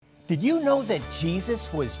Did you know that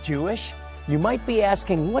Jesus was Jewish? You might be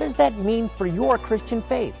asking, what does that mean for your Christian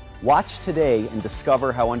faith? Watch today and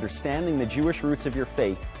discover how understanding the Jewish roots of your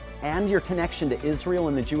faith and your connection to Israel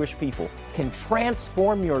and the Jewish people Can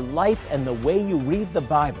transform your life and the way you read the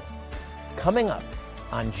Bible. Coming up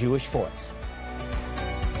on Jewish Voice.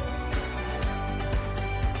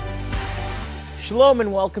 Shalom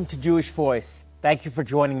and welcome to Jewish Voice. Thank you for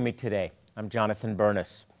joining me today. I'm Jonathan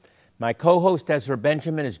Bernis. My co-host Ezra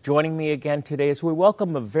Benjamin is joining me again today as we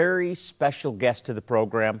welcome a very special guest to the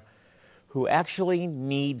program who actually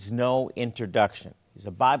needs no introduction. He's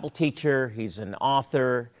a Bible teacher, he's an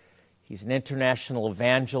author, he's an international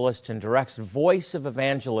evangelist and directs Voice of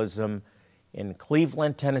Evangelism in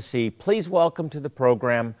Cleveland, Tennessee. Please welcome to the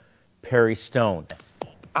program, Perry Stone.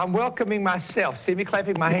 I'm welcoming myself. See me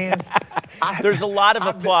clapping my hands? There's a lot of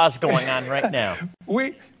applause going on right now.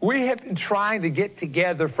 We have been trying to get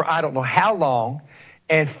together for I don't know how long,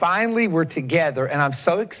 and finally we're together, and I'm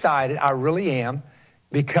so excited. I really am,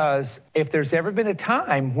 because if there's ever been a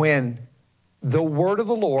time when the word of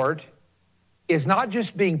the Lord is not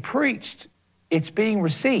just being preached, it's being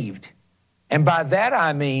received. And by that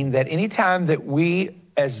I mean that anytime that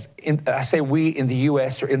I say we in the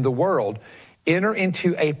U.S. or in the world, enter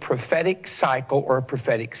into a prophetic cycle or a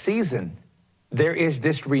prophetic season, there is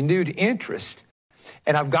this renewed interest.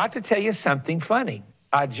 And I've got to tell you something funny.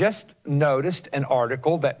 I just noticed an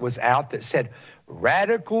article that was out that said,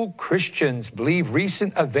 radical Christians believe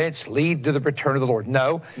recent events lead to the return of the Lord.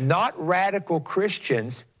 No, not radical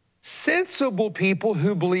Christians, sensible people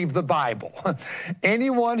who believe the Bible.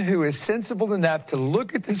 Anyone who is sensible enough to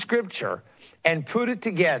look at the scripture and put it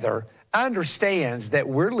together understands that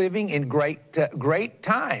we're living in great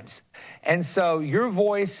times. And so your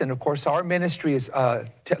voice, and of course our ministry is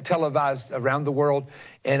televised around the world,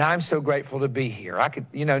 and I'm so grateful to be here. I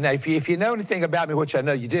could, now if you know anything about me, which I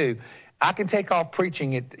know you do, I can take off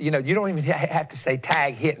preaching it. You don't even have to say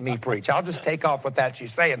tag hit me preach. I'll just take off without you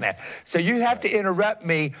saying that. So you have to interrupt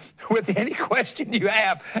me with any question you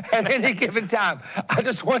have at any given time. I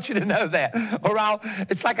just want you to know that, or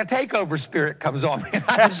it's like a takeover spirit comes on me.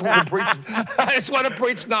 I just want to preach. I just want to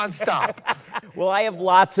preach nonstop. Well, I have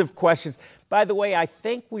lots of questions. By the way, I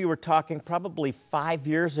think we were talking probably 5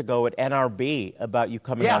 years ago at NRB about you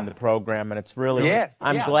coming on the program, and it's really, yes,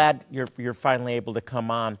 I'm glad you're finally able to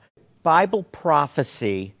come on. Bible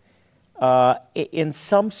prophecy, in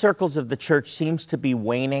some circles of the church, seems to be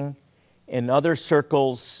waning. In other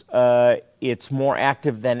circles, it's more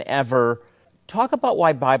active than ever. Talk about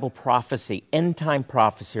why Bible prophecy, end-time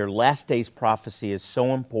prophecy, or last days prophecy is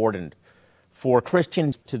so important for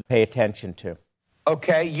Christians to pay attention to.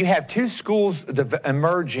 Okay, you have two schools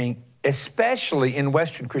emerging, especially in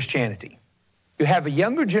Western Christianity. You have a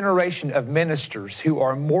younger generation of ministers who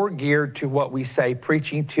are more geared to what we say,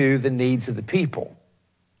 preaching to the needs of the people.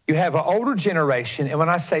 You have an older generation, and when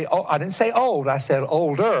I say old, I didn't say old, I said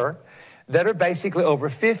older, that are basically over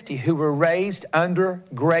 50, who were raised under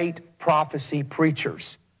great prophecy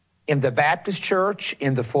preachers. In the Baptist church,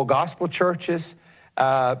 in the full gospel churches,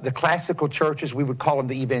 the classical churches, we would call them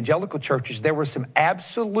the evangelical churches, there were some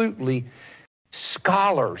absolutely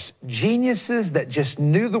scholars, geniuses that just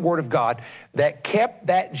knew the Word of God, that kept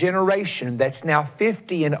that generation that's now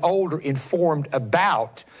 50 and older informed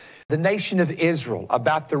about the nation of Israel,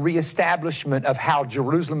 about the reestablishment of how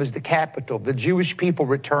Jerusalem is the capital, the Jewish people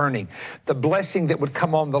returning, the blessing that would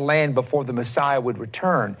come on the land before the Messiah would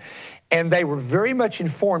return. And they were very much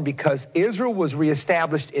informed because Israel was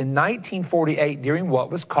reestablished in 1948 during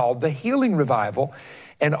what was called the Healing Revival.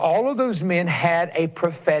 And all of those men had a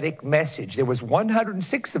prophetic message. There was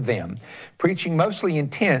 106 of them preaching mostly in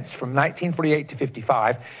tents from 1948 to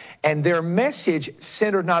 55. And their message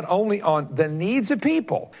centered not only on the needs of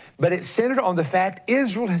people, but it centered on the fact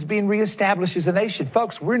Israel has been reestablished as a nation.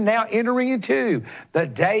 Folks, we're now entering into the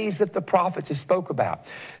days that the prophets have spoke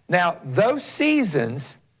about. Now, those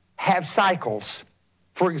seasons have cycles.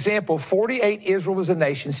 For example, 48, Israel was a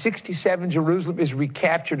nation. 67, Jerusalem is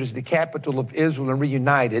recaptured as the capital of Israel and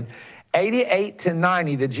reunited. 88 to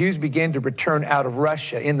 90, the Jews began to return out of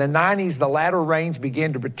Russia. In the 90s, the latter rains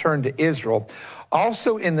began to return to Israel.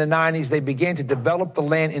 Also in the 90s, they began to develop the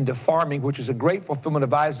land into farming, which is a great fulfillment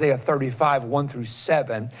of Isaiah 35, 1 through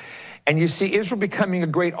 7. And you see Israel becoming a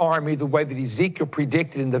great army the way that Ezekiel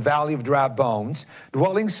predicted in the Valley of Dry Bones,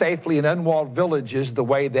 dwelling safely in unwalled villages the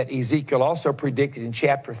way that Ezekiel also predicted in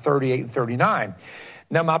chapter 38 and 39.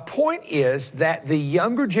 Now, my point is that the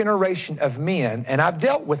younger generation of men, and I've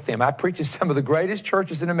dealt with them, I preach at some of the greatest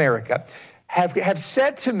churches in America, have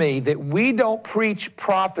said to me that we don't preach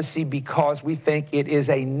prophecy because we think it is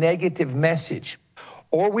a negative message,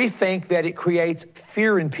 or we think that it creates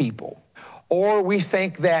fear in people, or we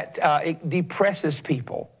think that it depresses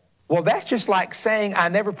people. Well, that's just like saying I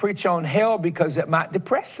never preach on hell because it might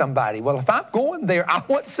depress somebody. Well, if I'm going there, I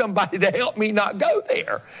want somebody to help me not go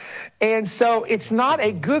there. And so it's not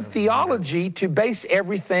a good theology to base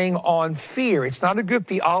everything on fear. It's not a good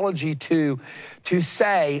theology to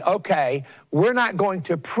say, okay, we're not going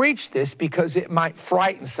to preach this because it might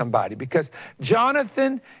frighten somebody. Because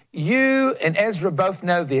Jonathan, you and Ezra both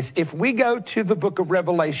know this. If we go to the book of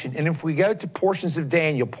Revelation, and if we go to portions of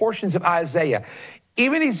Daniel, portions of Isaiah,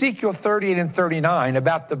 even Ezekiel 38 and 39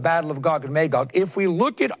 about the battle of Gog and Magog, if we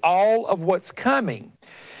look at all of what's coming,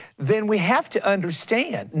 then we have to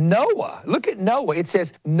understand Noah. Look at Noah. It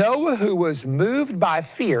says, Noah, who was moved by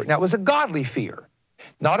fear. Now, it was a godly fear,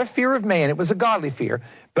 not a fear of man. It was a godly fear,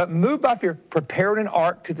 but moved by fear, prepared an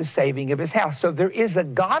ark to the saving of his house. So there is a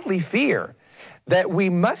godly fear that we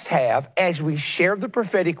must have as we share the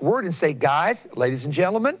prophetic word and say, guys, ladies and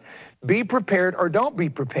gentlemen, be prepared or don't be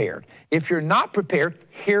prepared. If you're not prepared,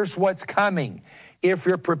 here's what's coming. If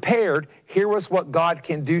you're prepared, here is what God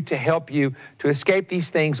can do to help you to escape these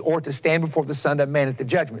things or to stand before the Son of Man at the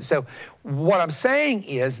judgment. So what I'm saying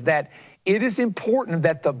is that it is important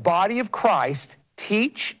that the body of Christ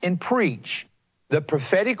teach and preach the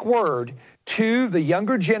prophetic word to the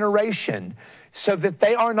younger generation so that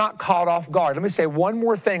they are not caught off guard. Let me say one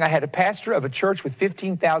more thing. I had a pastor of a church with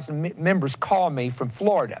 15,000 members call me from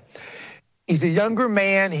Florida. He's a younger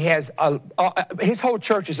man. He has his whole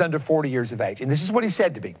church is under 40 years of age. And this is what he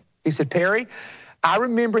said to me. He said, Perry, I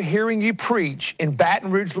remember hearing you preach in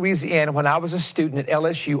Baton Rouge, Louisiana when I was a student at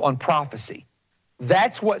LSU on prophecy.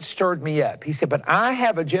 That's what stirred me up. He said, but I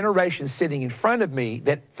have a generation sitting in front of me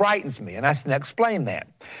that frightens me. And I said, now explain that.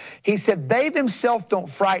 He said, they themselves don't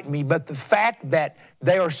frighten me, but the fact that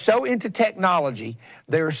they are so into technology,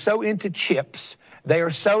 they are so into chips, they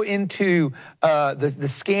are so into the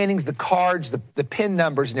scannings, the cards, the PIN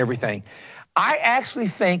numbers and everything. I actually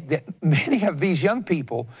think that many of these young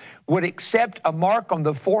people would accept a mark on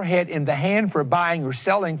the forehead and the hand for buying or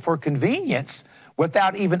selling for convenience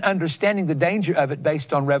without even understanding the danger of it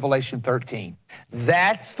based on Revelation 13.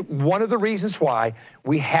 That's one of the reasons why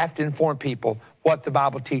we have to inform people what the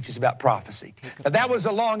Bible teaches about prophecy. Now, that was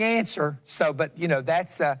a long answer, but you know,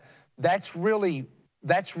 that's really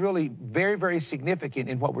very, very significant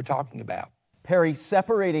in what we're talking about. Perry,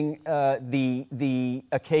 separating the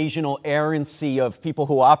occasional errancy of people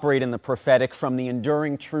who operate in the prophetic from the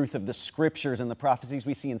enduring truth of the Scriptures and the prophecies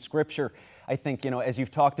we see in Scripture, I think, as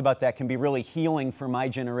you've talked about, that can be really healing for my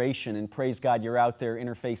generation. And praise God, you're out there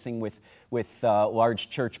interfacing with large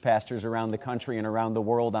church pastors around the country and around the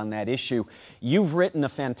world on that issue. You've written a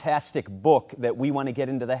fantastic book that we want to get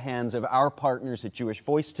into the hands of our partners at Jewish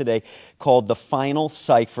Voice today called The Final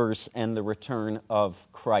Ciphers and the Return of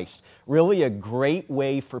Christ. Really a great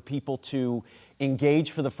way for people to engage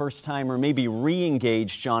for the first time or maybe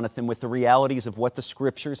re-engage, Jonathan, with the realities of what the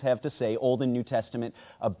Scriptures have to say, Old and New Testament,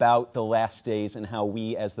 about the last days and how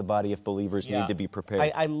we as the body of believers need to be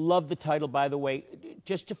prepared. I love the title, by the way.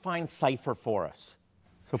 Just define cipher for us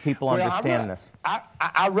so people understand this.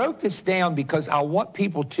 I wrote this down because I want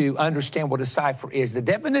people to understand what a cipher is. The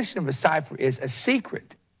definition of a cipher is a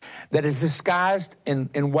secret that is disguised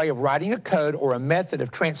in way of writing a code or a method of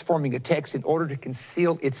transforming a text in order to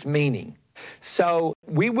conceal its meaning. So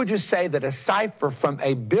we would just say that a cipher from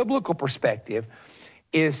a biblical perspective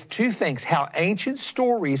is two things: how ancient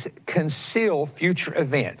stories conceal future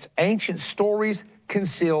events. Ancient stories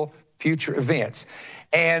conceal future events.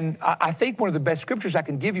 And I think one of the best scriptures I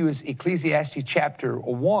can give you is Ecclesiastes chapter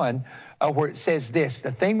 1, where it says this: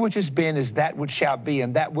 the thing which has been is that which shall be,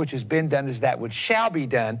 and that which has been done is that which shall be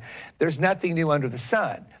done. There's nothing new under the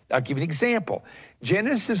sun. I'll give you an example.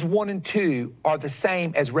 Genesis 1 and 2 are the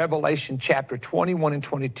same as Revelation chapter 21 and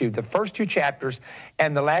 22. The first two chapters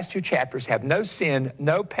and the last two chapters have no sin,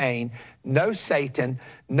 no pain, no Satan,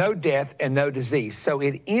 no death, and no disease. So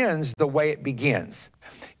it ends the way it begins.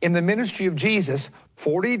 In the ministry of Jesus,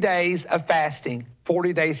 40 days of fasting,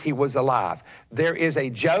 40 days he was alive. There is a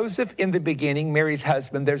Joseph in the beginning, Mary's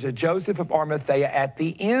husband. There's a Joseph of Arimathea at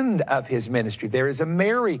the end of his ministry. There is a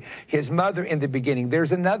Mary, his mother, in the beginning.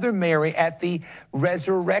 There's another Mary at the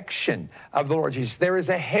resurrection of the Lord Jesus. There is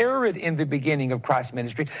a Herod in the beginning of Christ's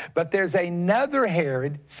ministry, but there's another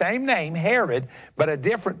Herod, same name, Herod, but a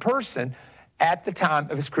different person at the time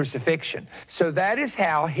of his crucifixion. So that is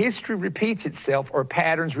how history repeats itself, or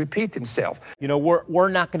patterns repeat themselves. You know, we're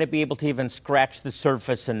not going to be able to even scratch the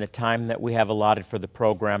surface in the time that we have allotted for the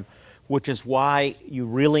program, which is why you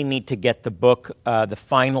really need to get the book, The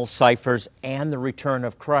Final Ciphers and the Return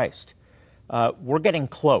of Christ. We're getting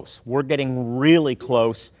close. We're getting really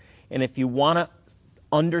close. And if you want to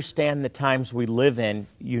understand the times we live in,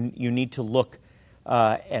 you need to look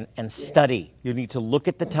and study. You need to look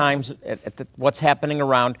at the times, at what's happening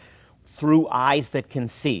around through eyes that can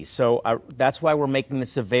see. So that's why we're making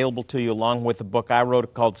this available to you, along with a book I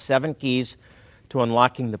wrote called 7 Keys to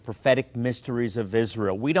Unlocking the Prophetic Mysteries of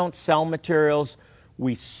Israel. We don't sell materials.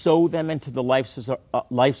 We sow them into the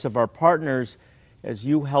lives of our partners as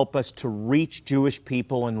you help us to reach Jewish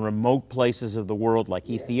people in remote places of the world like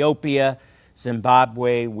Ethiopia,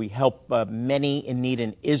 Zimbabwe. We help many in need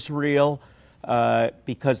in Israel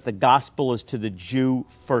because the gospel is to the Jew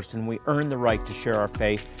first, and we earn the right to share our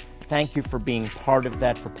faith. Thank you for being part of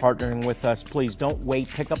that, for partnering with us. Please don't wait.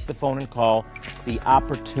 Pick up the phone and call. The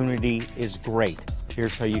opportunity is great.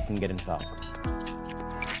 Here's how you can get involved.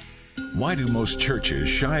 Why do most churches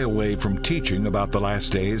shy away from teaching about the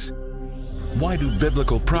last days? Why do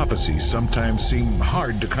biblical prophecies sometimes seem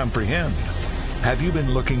hard to comprehend? Have you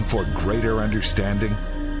been looking for greater understanding?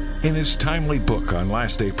 In his timely book on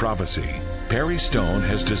Last Day Prophecy, Perry Stone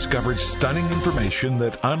has discovered stunning information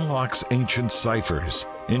that unlocks ancient ciphers,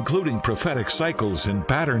 including prophetic cycles and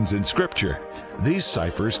patterns in Scripture. These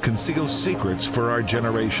ciphers conceal secrets for our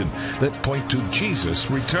generation that point to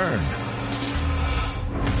Jesus' return.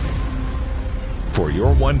 For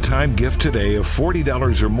your one-time gift today of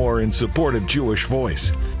 $40 or more in support of Jewish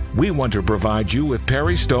Voice, we want to provide you with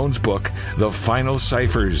Perry Stone's book, The Final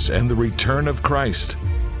Ciphers and the Return of Christ.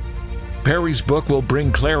 Perry's book will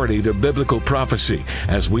bring clarity to biblical prophecy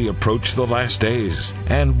as we approach the last days,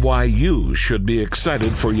 and why you should be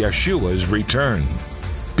excited for Yeshua's return.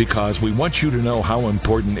 Because we want you to know how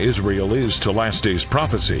important Israel is to last days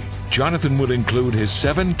prophecy, Jonathan would include his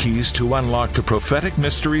 7 Keys to Unlock the Prophetic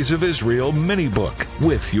Mysteries of Israel mini-book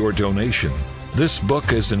with your donation. This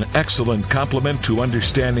book is an excellent complement to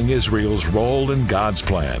understanding Israel's role in God's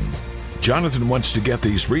plan. Jonathan wants to get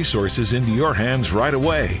these resources into your hands right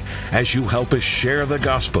away as you help us share the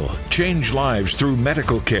gospel, change lives through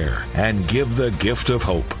medical care, and give the gift of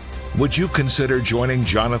hope. Would you consider joining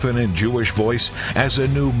Jonathan and Jewish Voice as a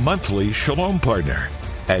new monthly Shalom partner?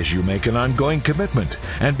 As you make an ongoing commitment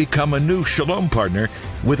and become a new Shalom partner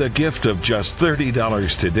with a gift of just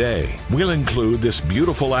 $30 today, we'll include this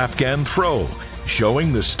beautiful Afghan throw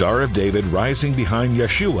showing the Star of David rising behind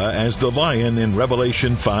Yeshua as the lion in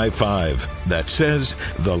Revelation 5:5 that says,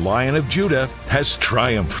 "The Lion of Judah has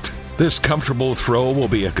triumphed." This comfortable throw will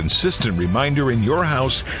be a consistent reminder in your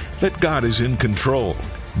house that God is in control.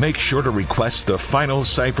 Make sure to request the Final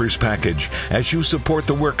Ciphers package as you support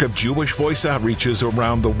the work of Jewish Voice outreaches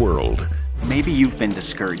around the world. Maybe you've been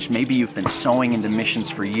discouraged. Maybe you've been sowing into missions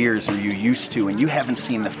for years, or you used to, and you haven't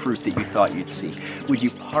seen the fruit that you thought you'd see. Would you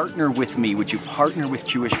partner with me? Would you partner with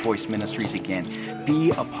Jewish Voice Ministries again? Be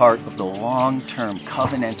a part of the long-term,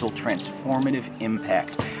 covenantal, transformative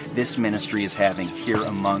impact this ministry is having here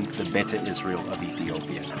among the Beta Israel of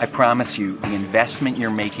Ethiopia. I promise you, the investment you're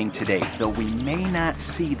making today, though we may not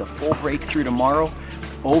see the full breakthrough tomorrow,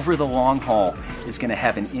 over the long haul is going to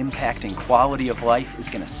have an impact in quality of life, is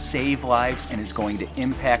going to save lives, and is going to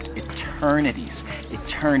impact eternities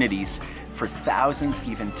for thousands,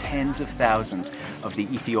 even tens of thousands of the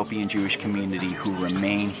Ethiopian Jewish community who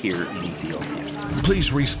remain here in Ethiopia.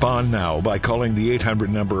 Please respond now by calling the 800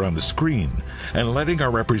 number on the screen and letting our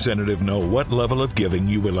representative know what level of giving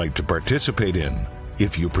you would like to participate in.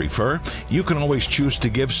 If you prefer, you can always choose to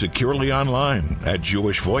give securely online at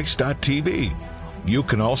jewishvoice.tv. You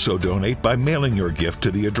can also donate by mailing your gift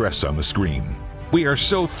to the address on the screen. We are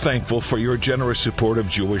so thankful for your generous support of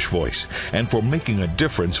Jewish Voice and for making a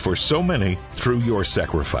difference for so many through your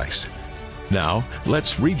sacrifice. Now,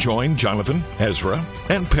 let's rejoin Jonathan, Ezra,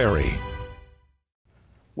 and Perry.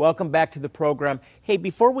 Welcome back to the program. Hey,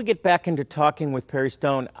 before we get back into talking with Perry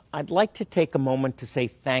Stone, I'd like to take a moment to say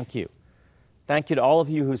thank you. Thank you to all of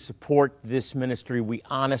you who support this ministry. We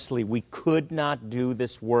could not do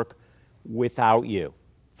this work without you.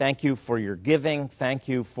 Thank you for your giving. Thank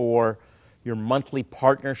you for your monthly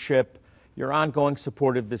partnership. Your ongoing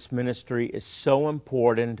support of this ministry is so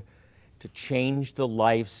important to change the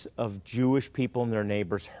lives of Jewish people and their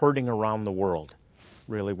neighbors hurting around the world.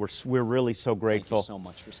 Really, we're really so grateful. Thank you so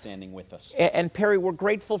much for standing with us. And Perry, we're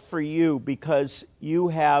grateful for you because you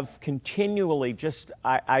have continually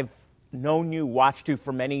I've known you, watched you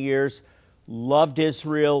for many years, loved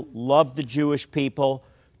Israel, loved the Jewish people,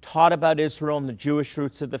 taught about Israel and the Jewish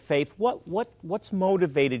roots of the faith. What's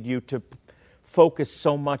motivated you to focus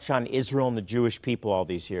so much on Israel and the Jewish people all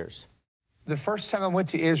these years? The first time I went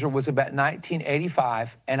to Israel was about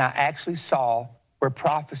 1985, and I actually saw where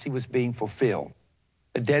prophecy was being fulfilled.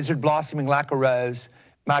 The desert blossoming like a rose,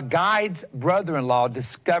 My guide's brother-in-law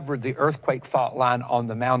discovered the earthquake fault line on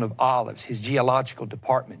the Mount of Olives. His geological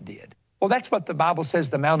department did. Well, that's what the Bible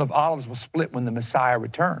says. The Mount of Olives will split when the Messiah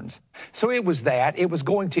returns. So it was that. It was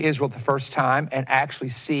going to Israel the first time and actually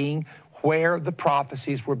seeing where the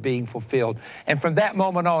prophecies were being fulfilled. And from that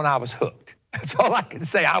moment on, I was hooked. That's all I can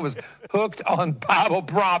say. I was hooked on Bible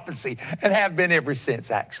prophecy and have been ever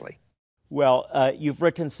since, actually. Well, you've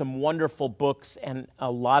written some wonderful books, and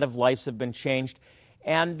a lot of lives have been changed.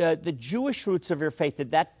 And the Jewish roots of your faith,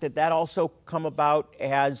 did that also come about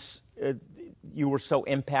as you were so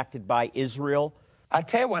impacted by Israel? I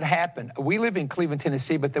tell you what happened. We live in Cleveland,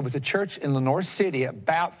 Tennessee, but there was a church in Lenore City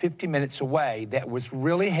about 50 minutes away that was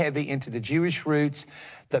really heavy into the Jewish roots,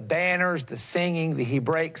 the banners, the singing, the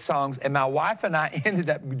Hebraic songs, and my wife and I ended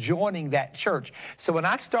up joining that church. So when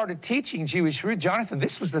I started teaching Jewish roots, Jonathan,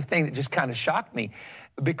 this was the thing that just kind of shocked me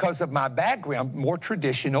because of my background, more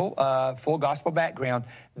traditional, full gospel background.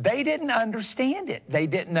 They didn't understand it. They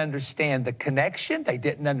didn't understand the connection. They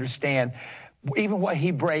didn't understand even what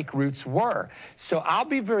Hebraic roots were. So I'll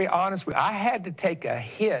be very honest with you. I had to take a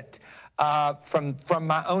hit from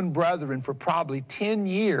my own brethren for probably 10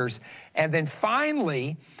 years. And then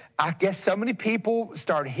finally, I guess so many people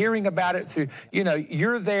started hearing about it through,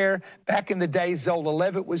 you're there. Back in the day, Zola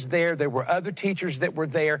Levitt was there. There were other teachers that were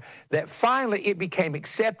there, that finally it became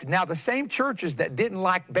accepted. Now, the same churches that didn't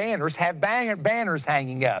like banners have banners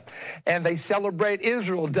hanging up, and they celebrate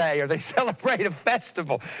Israel Day, or they celebrate a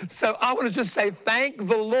festival. So I want to just say, thank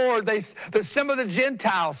the Lord. Some of the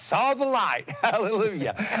Gentiles saw the light.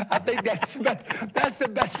 Hallelujah. I think that's the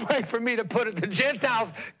best way for me to put it. The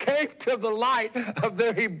Gentiles came to the light of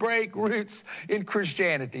their Hebraic roots in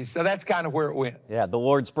Christianity. So that's kind of where it went. Yeah, the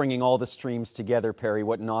Lord's bringing all the streams together, Perry.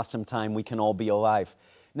 What an awesome time we can all be alive.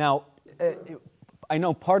 Now, I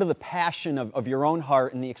know part of the passion of your own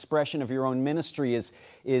heart and the expression of your own ministry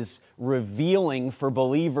is revealing for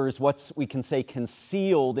believers what's, we can say,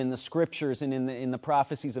 concealed in the Scriptures and in the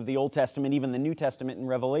prophecies of the Old Testament, even the New Testament and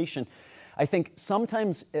Revelation. I think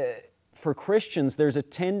sometimes for Christians, there's a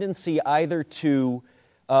tendency either to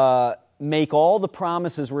make all the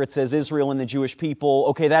promises where it says Israel and the Jewish people,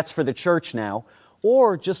 okay, that's for the church now,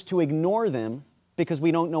 or just to ignore them because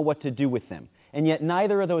we don't know what to do with them. And yet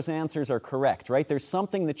neither of those answers are correct, right? There's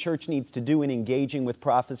something the church needs to do in engaging with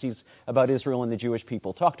prophecies about Israel and the Jewish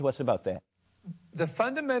people. Talk to us about that. The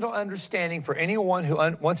fundamental understanding for anyone who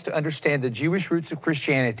wants to understand the Jewish roots of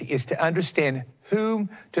Christianity is to understand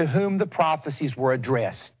to whom the prophecies were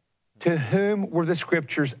addressed, to whom were the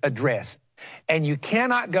Scriptures addressed. And you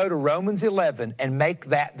cannot go to Romans 11 and make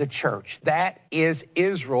that the church. That is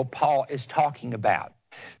Israel Paul is talking about.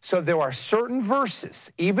 So there are certain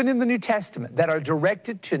verses, even in the New Testament, that are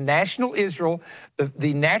directed to national Israel,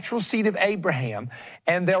 the natural seed of Abraham,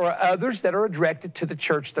 and there are others that are directed to the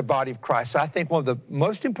church, the body of Christ. So I think one of the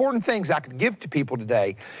most important things I could give to people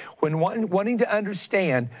today, when wanting to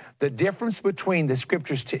understand the difference between the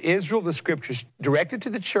Scriptures to Israel, the Scriptures directed to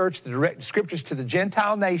the church, the Scriptures to the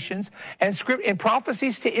Gentile nations, and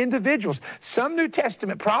prophecies to individuals. Some New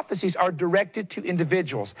Testament prophecies are directed to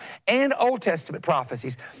individuals, and Old Testament prophecies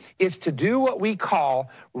is to do what we call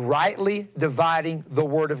rightly dividing the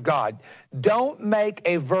Word of God. Don't make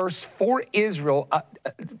a verse for Israel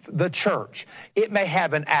the church. It may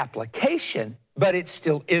have an application, but it's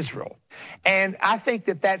still Israel. And I think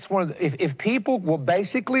that's one of the, if people will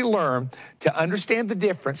basically learn to understand the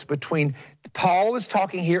difference between, Paul is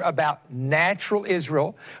talking here about natural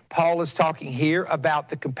Israel, Paul is talking here about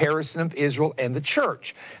the comparison of Israel and the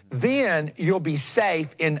church, then you'll be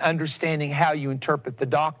safe in understanding how you interpret the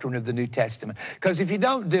doctrine of the New Testament. Because if you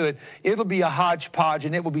don't do it, it'll be a hodgepodge,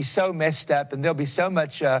 and it will be so messed up, and there'll be so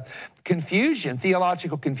much confusion,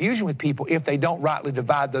 theological confusion with people if they don't rightly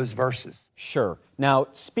divide those verses. Sure. Now,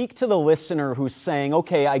 speak to the listener who's saying,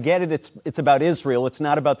 okay, I get it, it's about Israel, it's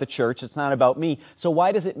not about the church, it's not about me, so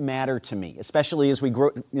why does it matter to me, especially as we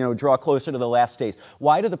draw closer to the last days?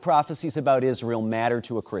 Why do the prophecies about Israel matter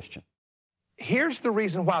to a Christian? Here's the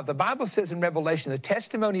reason why. The Bible says in Revelation, the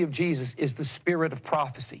testimony of Jesus is the spirit of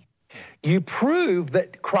prophecy. You prove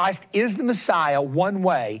that Christ is the Messiah one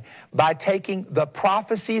way by taking the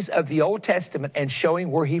prophecies of the Old Testament and showing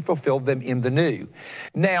where he fulfilled them in the New.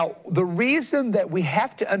 Now, the reason that we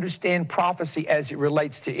have to understand prophecy as it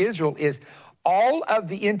relates to Israel is all of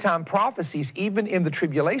the end time prophecies, even in the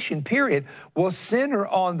tribulation period, will center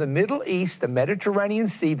on the Middle East, the Mediterranean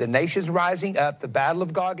Sea, the nations rising up, the battle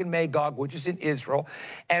of Gog and Magog, which is in Israel,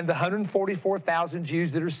 and the 144,000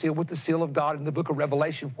 Jews that are sealed with the seal of God in the book of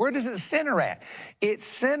Revelation. Where does it center at? It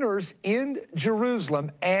centers in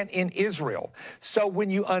Jerusalem and in Israel. So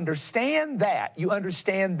when you understand that, you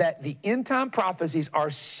understand that the end time prophecies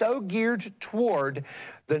are so geared toward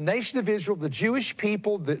the nation of Israel, the Jewish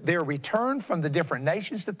people, their return from the different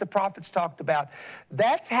nations that the prophets talked about.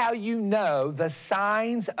 That's how you know the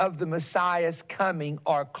signs of the Messiah's coming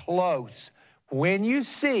are close. When you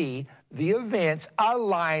see the events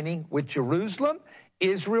aligning with Jerusalem,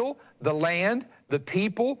 Israel, the land, the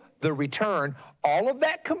people, the return, all of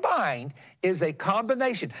that combined is a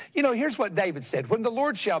combination. You know, here's what David said: when the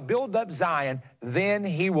Lord shall build up Zion, then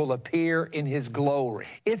he will appear in his glory.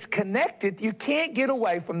 It's connected. You can't get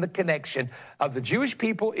away from the connection of the Jewish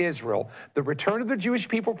people, Israel, the return of the Jewish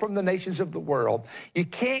people from the nations of the world. You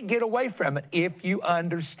can't get away from it if you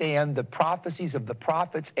understand the prophecies of the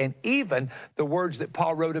prophets and even the words that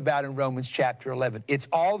Paul wrote about in Romans chapter 11. It's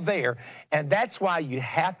all there, and that's why you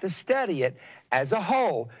have to study it as a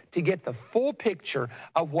whole to get the full picture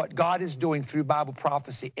of what God is doing through Bible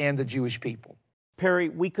prophecy and the Jewish people. Perry,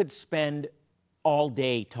 we could spend all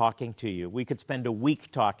day talking to you. We could spend a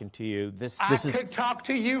week talking to you. I could talk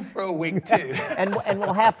to you for a week too. and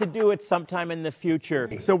we'll have to do it sometime in the future.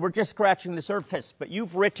 So we're just scratching the surface. But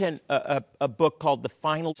you've written a book called The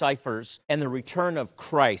Final Ciphers and the Return of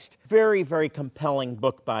Christ. Very, very compelling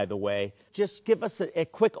book, by the way. Just give us a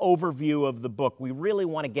quick overview of the book. We really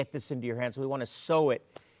want to get this into your hands. We want to sow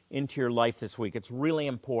it into your life this week. It's really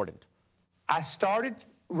important. I started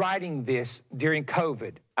writing this during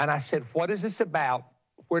COVID, and I said, what is this about?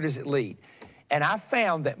 Where does it lead? And I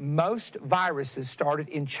found that most viruses started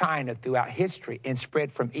in China throughout history and spread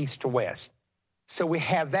from east to west. So we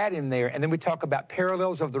have that in there, and then we talk about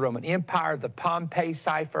parallels of the Roman Empire, the Pompeii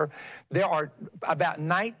cipher. There are about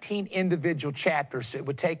 19 individual chapters, so it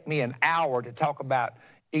would take me an hour to talk about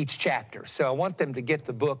each chapter. So I want them to get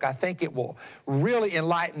the book. I think it will really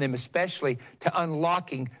enlighten them, especially to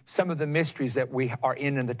unlocking some of the mysteries that we are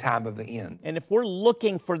in the time of the end. And if we're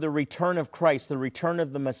looking for the return of Christ, the return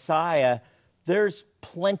of the Messiah, there's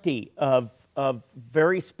plenty of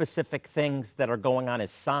very specific things that are going on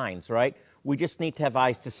as signs, right? We just need to have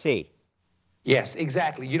eyes to see. Yes,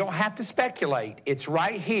 exactly. You don't have to speculate. It's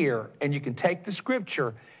right here, and you can take the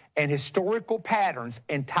scripture and historical patterns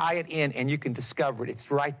and tie it in, and you can discover it.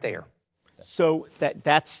 It's right there. So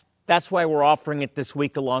that's why we're offering it this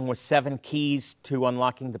week, along with 7 keys to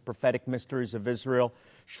unlocking the prophetic mysteries of Israel.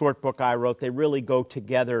 Short book I wrote. They really go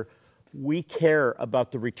together. We care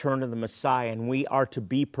about the return of the Messiah, and we are to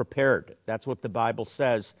be prepared. That's what the Bible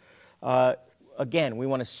says. Again, we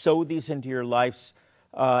want to sow these into your lives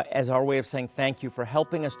as our way of saying thank you for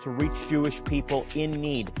helping us to reach Jewish people in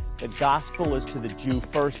need. The gospel is to the Jew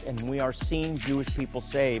first, and we are seeing Jewish people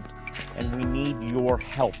saved, and we need your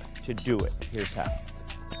help to do it. Here's how.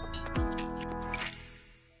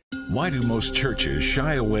 Why do most churches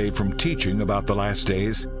shy away from teaching about the last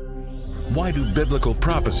days? Why do biblical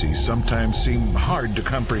prophecies sometimes seem hard to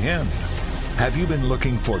comprehend? Have you been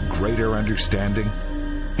looking for greater understanding?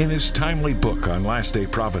 In his timely book on Last Day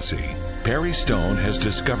Prophecy, Perry Stone has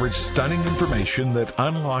discovered stunning information that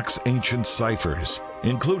unlocks ancient ciphers,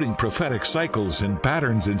 including prophetic cycles and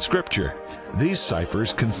patterns in Scripture. These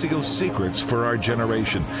ciphers conceal secrets for our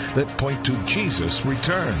generation that point to Jesus'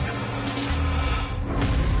 return.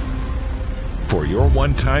 For your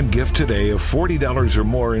one-time gift today of $40 or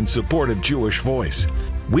more in support of Jewish Voice,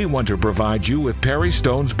 we want to provide you with Perry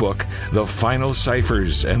Stone's book, The Final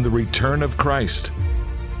Ciphers and the Return of Christ.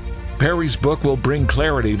 Perry's book will bring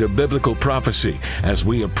clarity to biblical prophecy as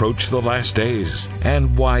we approach the last days,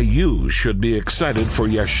 and why you should be excited for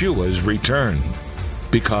Yeshua's return.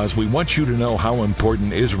 Because we want you to know how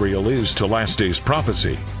important Israel is to last days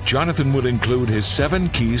prophecy, Jonathan would include his 7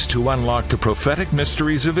 keys to unlock the prophetic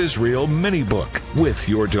mysteries of Israel mini-book with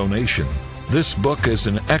your donation. This book is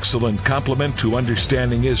an excellent complement to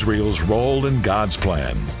understanding Israel's role in God's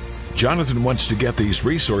plan. Jonathan wants to get these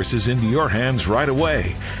resources into your hands right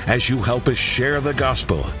away as you help us share the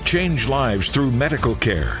gospel, change lives through medical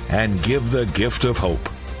care, and give the gift of hope.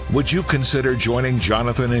 Would you consider joining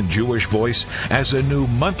Jonathan and Jewish Voice as a new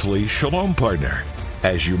monthly Shalom partner?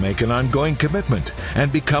 As you make an ongoing commitment and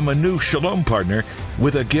become a new Shalom partner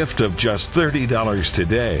with a gift of just $30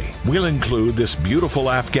 today, we'll include this beautiful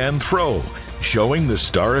Afghan throw showing the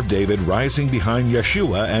Star of David rising behind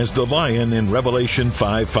Yeshua as the lion in Revelation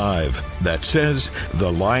 5:5 that says,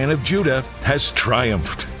 "The Lion of Judah has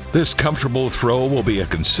triumphed." This comfortable throw will be a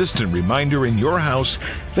consistent reminder in your house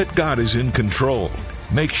that God is in control.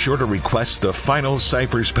 Make sure to request the Final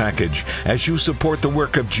Ciphers package as you support the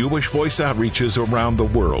work of Jewish Voice outreaches around the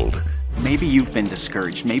world. Maybe you've been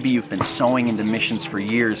discouraged. Maybe you've been sowing into missions for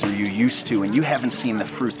years, or you used to, and you haven't seen the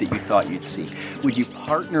fruit that you thought you'd see. Would you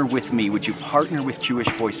partner with me? Would you partner with Jewish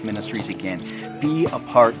Voice Ministries again? Be a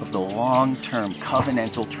part of the long-term,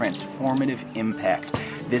 covenantal, transformative impact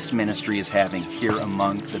this ministry is having here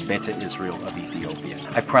among the Beta Israel of Ethiopia.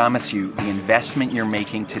 I promise you, the investment you're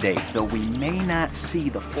making today, though we may not see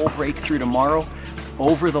the full breakthrough tomorrow,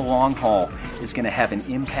 over the long haul is going to have an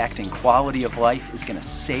impact in quality of life, is going to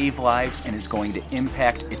save lives, and is going to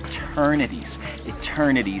impact eternities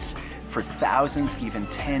for thousands, even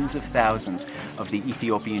tens of thousands of the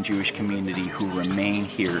Ethiopian Jewish community who remain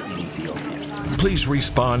here in Ethiopia. Please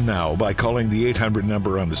respond now by calling the 800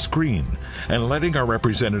 number on the screen and letting our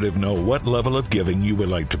representative know what level of giving you would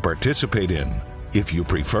like to participate in. If you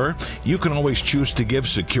prefer, you can always choose to give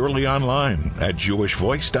securely online at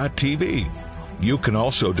jewishvoice.tv. You can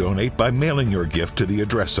also donate by mailing your gift to the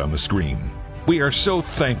address on the screen. We are so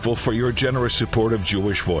thankful for your generous support of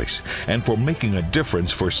Jewish Voice and for making a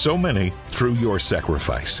difference for so many through your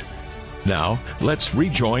sacrifice. Now, let's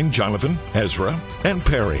rejoin Jonathan, Ezra, and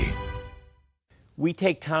Perry. We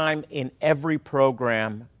take time in every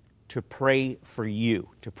program to pray for you,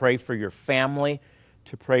 to pray for your family,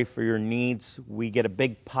 to pray for your needs. We get a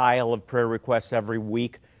big pile of prayer requests every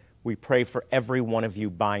week. We pray for every one of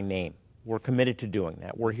you by name. We're committed to doing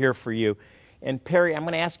that. We're here for you. And Perry, I'm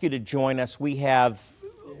going to ask you to join us. We have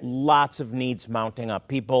lots of needs mounting up.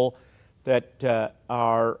 People that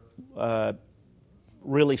are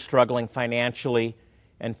really struggling financially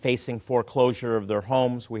and facing foreclosure of their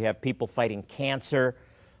homes. We have people fighting cancer,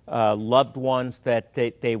 loved ones that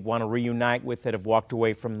they want to reunite with that have walked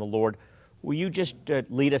away from the Lord. Will you just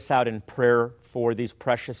lead us out in prayer for these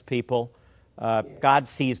precious people? God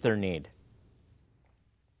sees their need.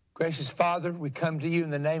 Gracious Father, we come to you in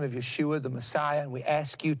the name of Yeshua, the Messiah, and we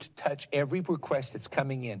ask you to touch every request that's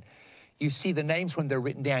coming in. You see the names when they're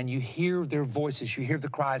written down. You hear their voices. You hear the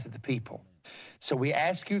cries of the people. So we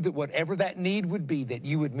ask you that whatever that need would be, that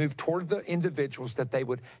you would move toward the individuals, that they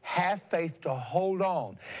would have faith to hold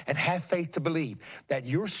on and have faith to believe that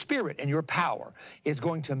your spirit and your power is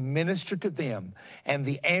going to minister to them and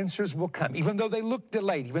the answers will come, even though they look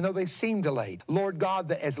delayed, even though they seem delayed. Lord God,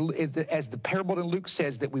 that as the parable in Luke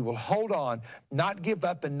says, that we will hold on, not give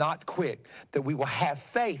up and not quit, that we will have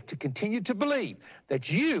faith to continue to believe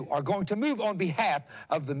that you are going to move on behalf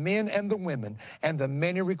of the men and the women and the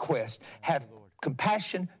many requests. Have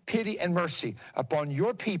compassion, pity, and mercy upon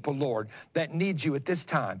your people, Lord, that need you at this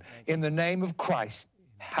time. In the name of Christ.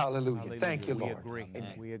 Hallelujah. Thank you, Lord. We agree.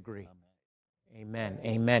 Amen. We agree. Amen.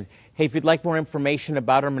 Amen. Hey, if you'd like more information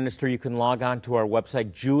about our ministry, you can log on to our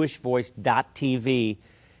website, jewishvoice.tv,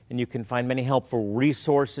 and you can find many helpful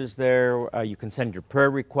resources there. You can send your prayer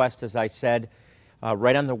request, as I said,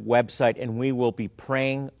 right on the website, and we will be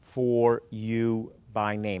praying for you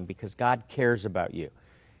by name because God cares about you,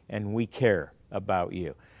 and we care about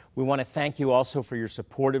you. We want to thank you also for your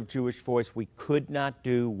support of Jewish Voice. We could not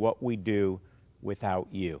do what we do without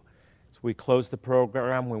you. As we close the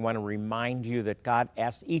program, we want to remind you that God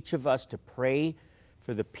asked each of us to pray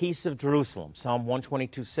for the peace of Jerusalem. Psalm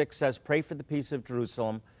 122:6 says, "Pray for the peace of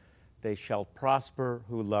Jerusalem. They shall prosper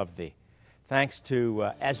who love thee." Thanks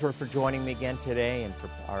to Ezra for joining me again today and for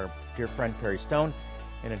our dear friend Perry Stone.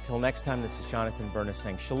 And until next time, this is Jonathan Burness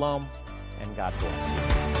saying shalom and God bless you.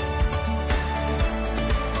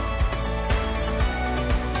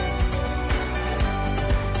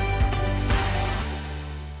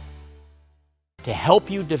 To help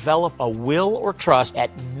you develop a will or trust at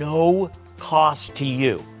no cost to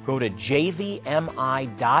you, go to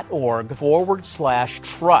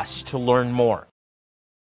jvmi.org/trust to learn more.